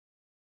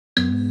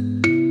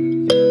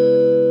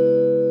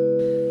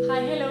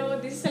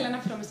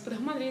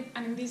Madrid,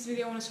 and in this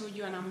video I want to show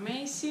you an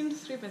amazing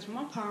 3-bedroom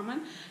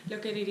apartment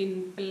located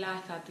in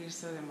Plaza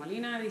Tirso de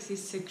Molina. This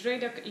is a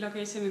great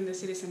location in the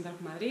city center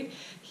of Madrid.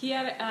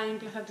 Here in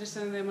Plaza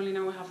Tirso de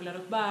Molina we have a lot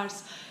of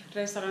bars,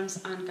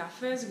 restaurants and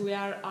cafes. We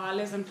are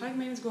less than 5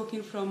 minutes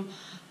walking from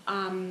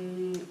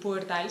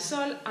Puerta del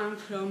Sol and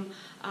from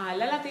La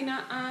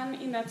Latina,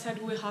 and in that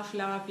side we have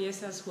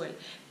Lavapies as well.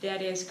 The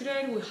area is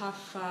great. We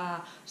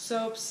have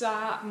shops,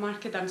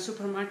 market and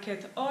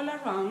supermarket all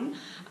around,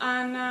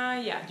 and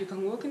yeah, you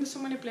can walk into so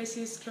many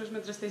places. Close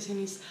metro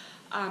station is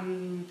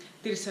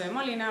Tirso de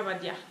Molina,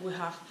 but yeah, we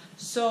have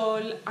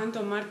Sol,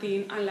 Anton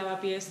Martin and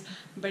Lavapies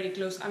very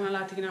close, and La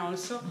Latina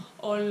also.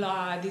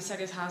 All these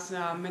areas has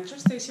a metro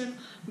station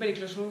very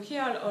close from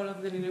here, all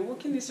of them in a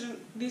walking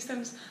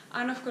distance,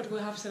 and of course we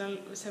have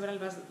several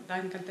buses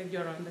that can take you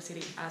around the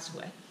city as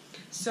well.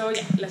 So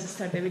yeah, let's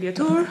start the video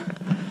tour,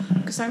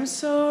 because I'm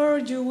sure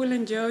you will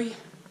enjoy,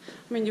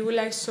 you will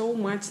like so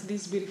much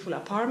this beautiful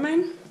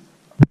apartment.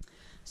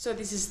 So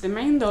this is the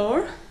main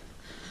door,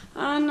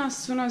 and as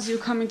soon as you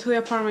come into the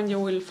apartment you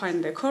will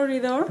find the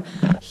corridor.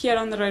 Here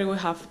on the right we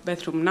have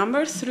bedroom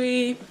number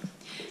 3,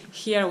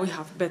 here we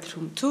have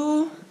bedroom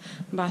 2,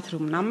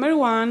 bathroom number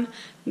 1,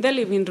 the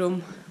living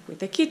room with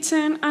the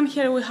kitchen, and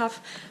here we have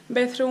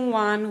bedroom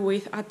 1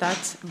 with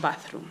attached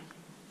bathroom.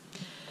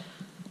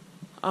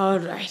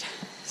 Alright,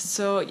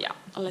 so yeah,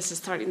 let's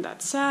start in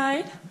that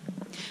side.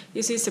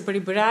 You see it's a very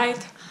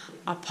bright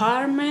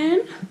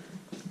apartment,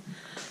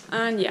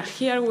 and yeah,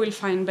 here we'll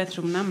find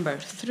bedroom number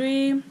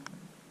 3.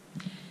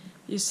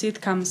 You see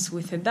it comes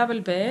with a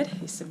double bed.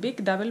 It's a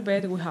big double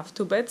bed. We have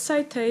 2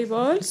 bedside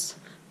tables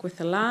with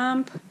a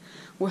lamp.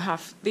 We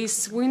have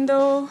this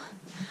window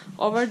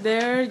over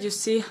there. You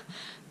see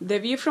the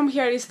view from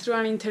here is through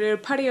an interior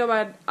patio,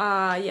 but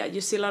yeah,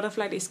 you see a lot of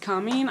light is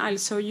coming. I'll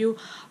show you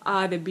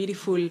the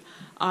beautiful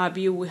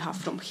view we have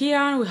from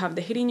here. We have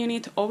the heating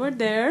unit over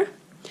there,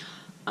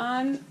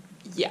 and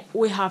yeah,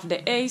 we have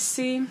the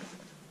AC.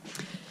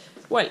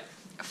 Well,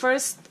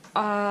 first,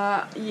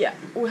 yeah,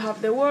 we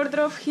have the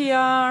wardrobe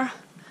here.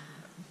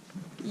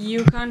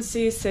 You can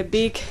see it's a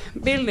big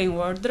built-in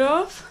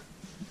wardrobe,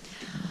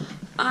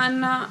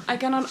 and I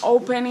cannot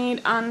open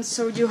it and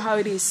show you how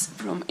it is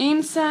from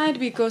inside,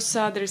 because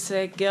there's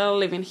a girl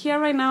living here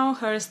right now.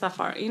 Her stuff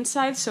are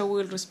inside, so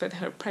we'll respect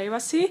her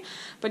privacy.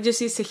 But you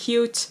see it's a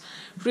huge,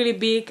 really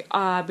big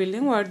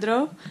built-in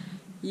wardrobe.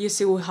 You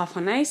see we have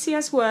an AC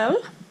as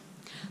well.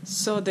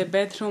 So the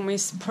bedroom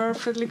is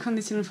perfectly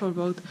conditioned for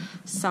both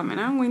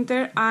summer and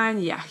winter.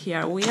 And yeah,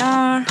 here we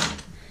are.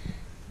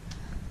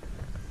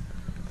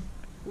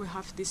 We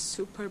have this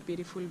super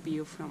beautiful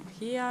view from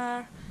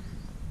here.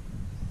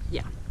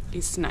 Yeah,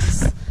 it's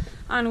nice.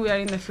 And we are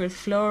in the 3rd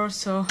floor,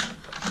 so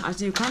as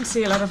you can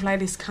see, a lot of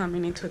light is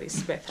coming into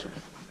this bedroom.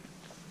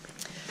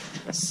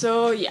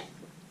 So yeah,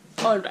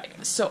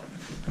 alright, so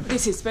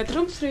this is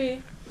bedroom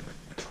 3.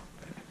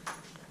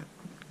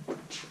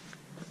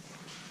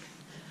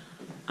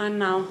 And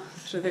now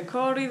through the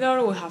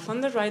corridor we have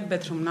on the right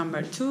bedroom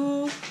number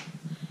 2.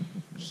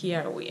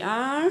 Here we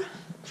are.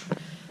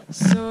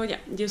 So yeah,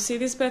 you see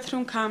this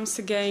bedroom comes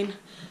again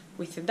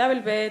with a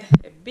double bed,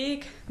 a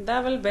big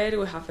double bed.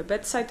 We have a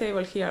bedside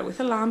table here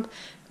with a lamp.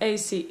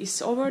 AC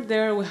is over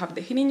there. We have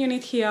the heating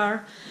unit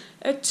here,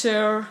 a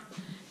chair,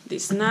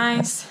 this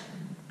nice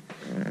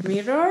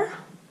mirror.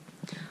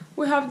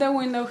 We have the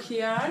window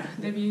here.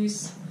 The view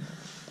is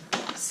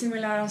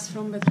similar as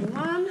from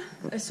bedroom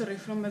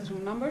from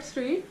bedroom number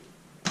 3.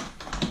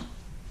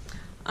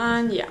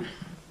 And yeah,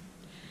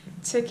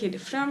 check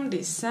it from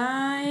this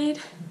side.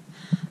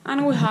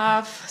 And we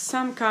have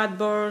some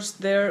cupboards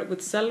there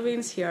with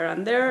shelvings here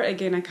and there.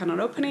 Again, I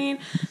cannot open it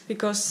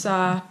because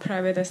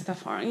private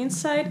stuff are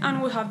inside.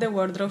 And we have the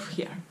wardrobe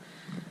here.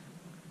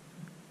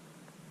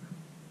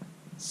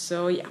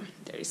 So yeah,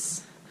 there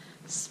is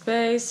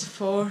space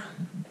for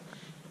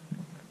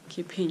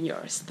keeping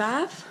your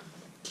stuff.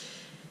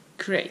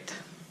 Great.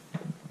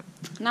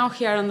 Now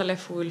here on the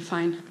left we will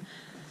find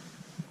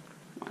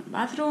one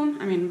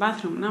bathroom.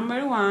 Bathroom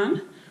number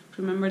 1.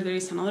 Remember, there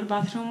is another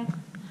bathroom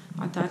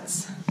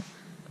attached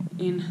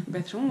in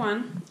bedroom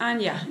 1.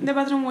 And yeah, in the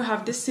bathroom we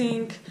have the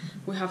sink,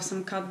 we have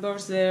some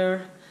cupboards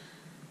there,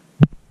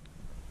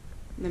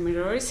 the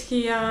mirror is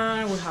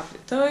here, we have the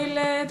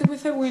toilet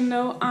with a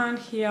window, and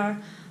here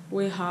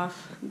we have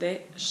the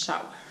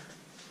shower.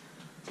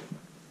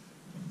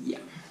 Yeah,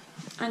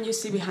 and you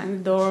see behind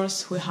the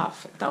doors we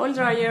have a towel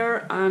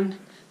dryer, and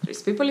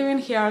there's people living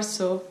here,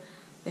 so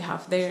they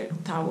have their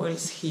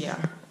towels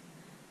here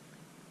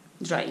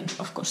drying,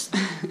 of course.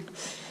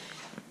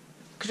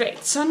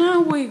 Great, so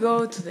now we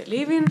go to the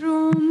living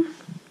room.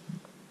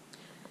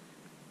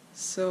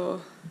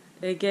 So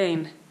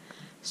again,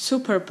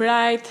 super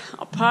bright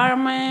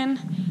apartment,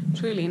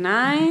 really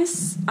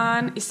nice,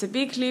 and it's a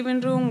big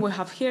living room. We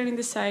have here in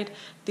the side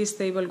this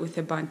table with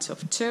a bunch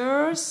of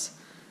chairs.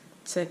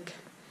 Check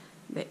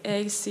the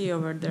AC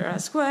over there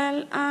as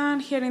well,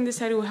 and here in the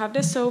side we have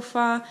the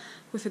sofa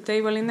with a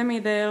table in the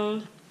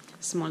middle,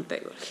 small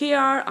table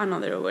here,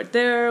 another over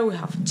there, we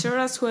have a chair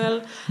as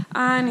well,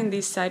 and in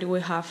this side we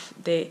have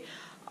the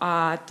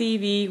a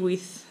TV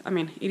with,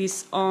 it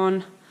is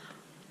on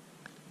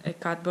a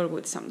cupboard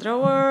with some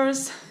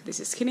drawers. This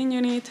is heating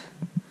unit.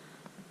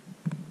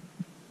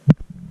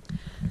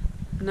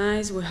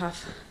 Nice, we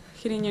have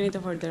heating unit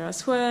over there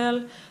as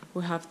well.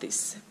 We have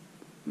this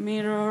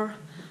mirror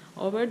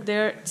over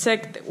there.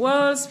 Check the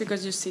walls,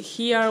 because you see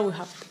here we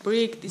have the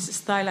brick. This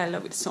style, I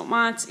love it so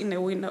much. In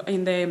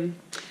the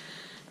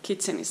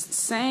kitchen is the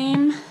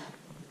same.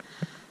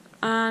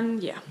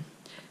 And yeah,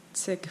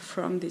 check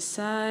from this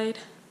side.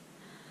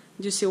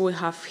 You see we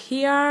have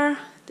here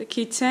the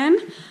kitchen,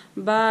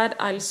 but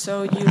I'll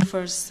show you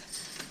first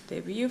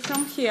the view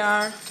from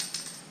here.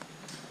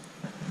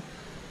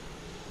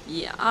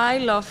 Yeah, I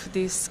love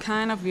this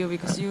kind of view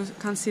because you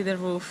can see the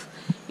roof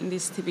in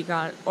this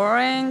typical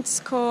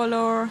orange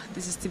color.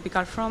 This is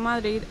typical from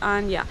Madrid.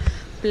 And yeah,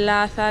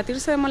 Plaza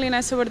Tirso de Molina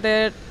is over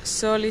there,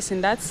 Sol is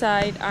in that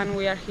side, and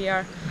we are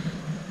here.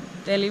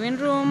 The living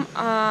room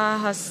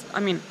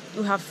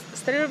we have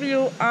stereo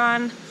view,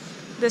 and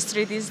the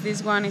street is,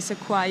 this one is a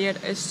quiet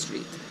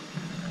street.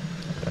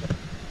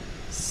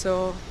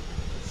 So,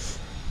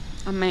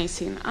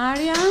 amazing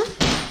area.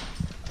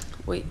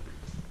 Wait.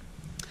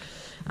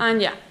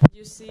 And yeah,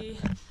 you see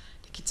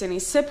the kitchen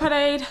is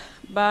separate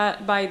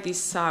by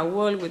this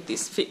wall with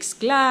this fixed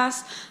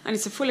glass, and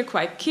it's a fully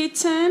quiet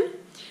kitchen.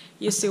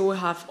 You see we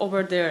have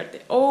over there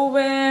the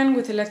oven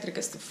with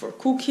electric stuff for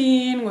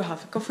cooking. We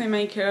have a coffee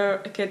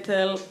maker, a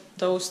kettle,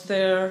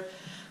 toaster.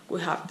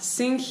 We have the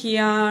sink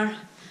here,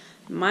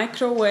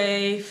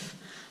 microwave,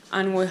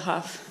 and we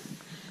have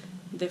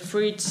the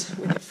fridge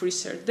with the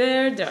freezer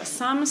there. There are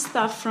some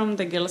stuff from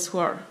the girls who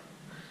are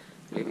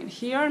living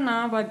here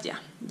now, but yeah,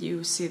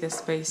 you see the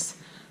space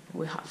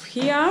we have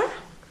here.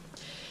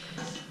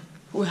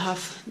 We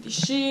have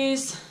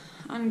dishes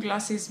and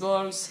glasses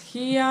bowls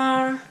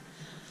here.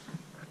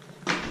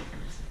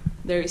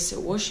 There is a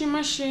washing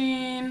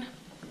machine,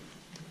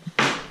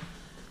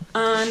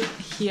 and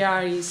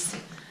here is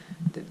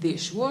the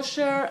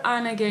dishwasher.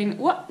 And again,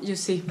 what you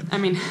see,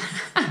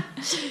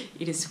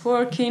 it is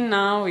working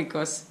now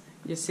because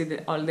you see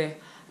that all the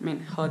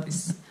hot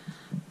is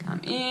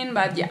come in.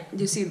 But yeah,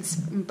 you see it's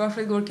in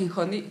perfect working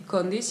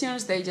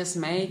conditions. They just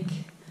make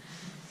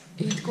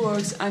it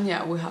works. And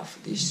yeah, we have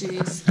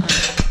dishes,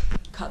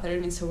 and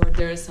Catherine is over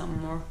there,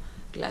 some more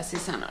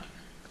glasses and all.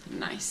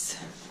 Nice.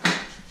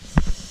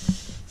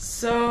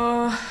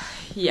 So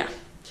yeah,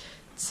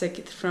 check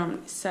it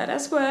from this side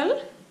as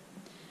well.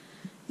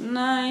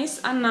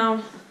 Nice. And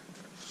now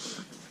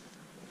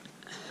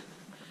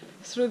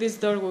through this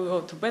door we go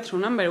to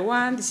bedroom number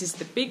 1. This is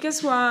the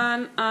biggest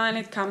one, and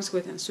it comes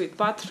with an ensuite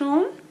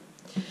bathroom.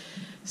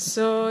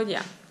 So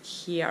yeah,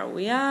 here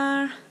we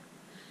are.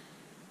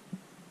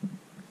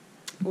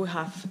 We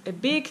have a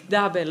big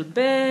double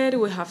bed.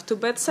 We have 2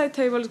 bedside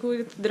tables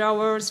with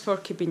drawers for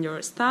keeping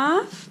your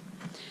stuff.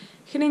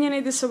 Heating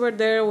unit is over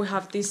there. We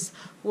have this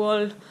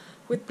wall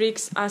with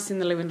bricks as in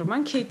the living room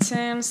and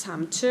kitchen,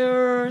 some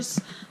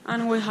chairs,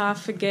 and we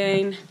have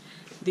again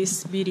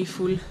this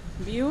beautiful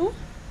view.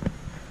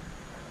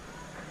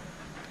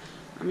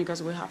 And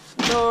because we have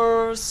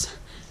doors,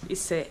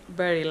 it's a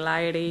very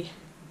lighty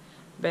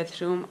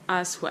bedroom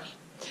as well.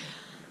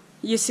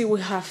 You see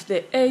we have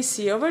the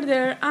AC over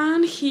there,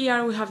 and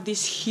here we have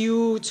this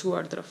huge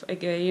wardrobe.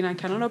 Again, I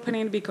cannot open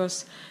it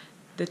because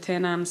the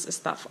tenants'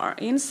 stuff are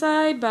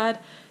inside,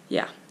 but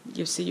yeah,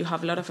 you see you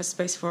have a lot of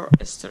space for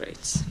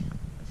storage.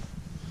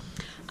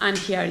 And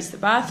here is the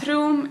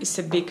bathroom. It's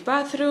a big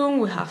bathroom.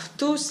 We have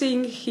 2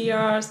 sinks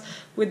here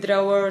with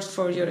drawers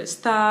for your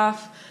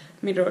stuff.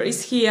 Mirror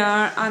is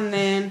here, and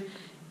then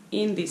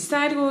in this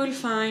side we will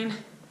find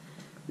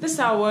the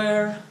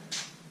shower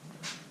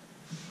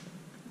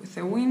with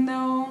a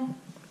window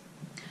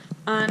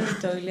and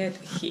the toilet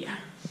here.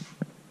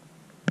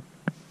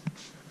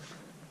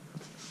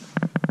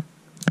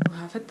 We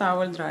have a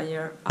towel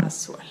dryer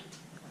as well.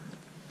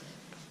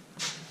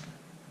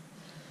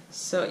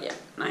 So yeah,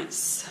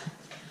 nice.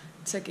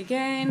 Check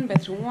again,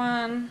 bedroom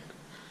 1,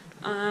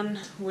 and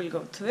we'll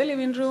go to the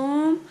living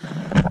room.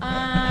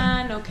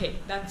 And okay,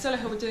 that's all. I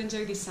hope you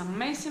enjoyed this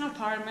amazing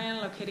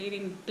apartment located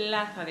in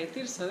Plaza de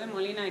Tirso de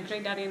Molina, a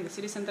great area in the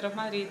city center of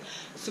Madrid,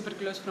 super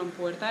close from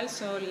Puerta del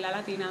Sol, La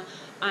Latina,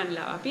 and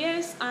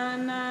Lavapies.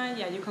 And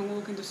yeah, you can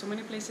walk into so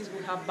many places.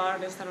 We have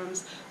bars,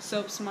 restaurants,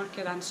 shops,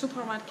 market, and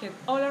supermarket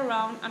all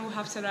around, and we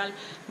have several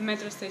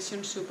metro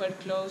stations super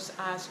close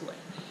as well.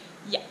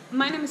 Yeah,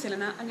 my name is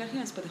Elena, and you're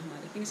here in Spotahome.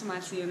 Thank you so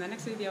much. See you in the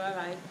next video.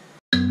 Bye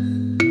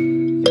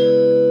bye.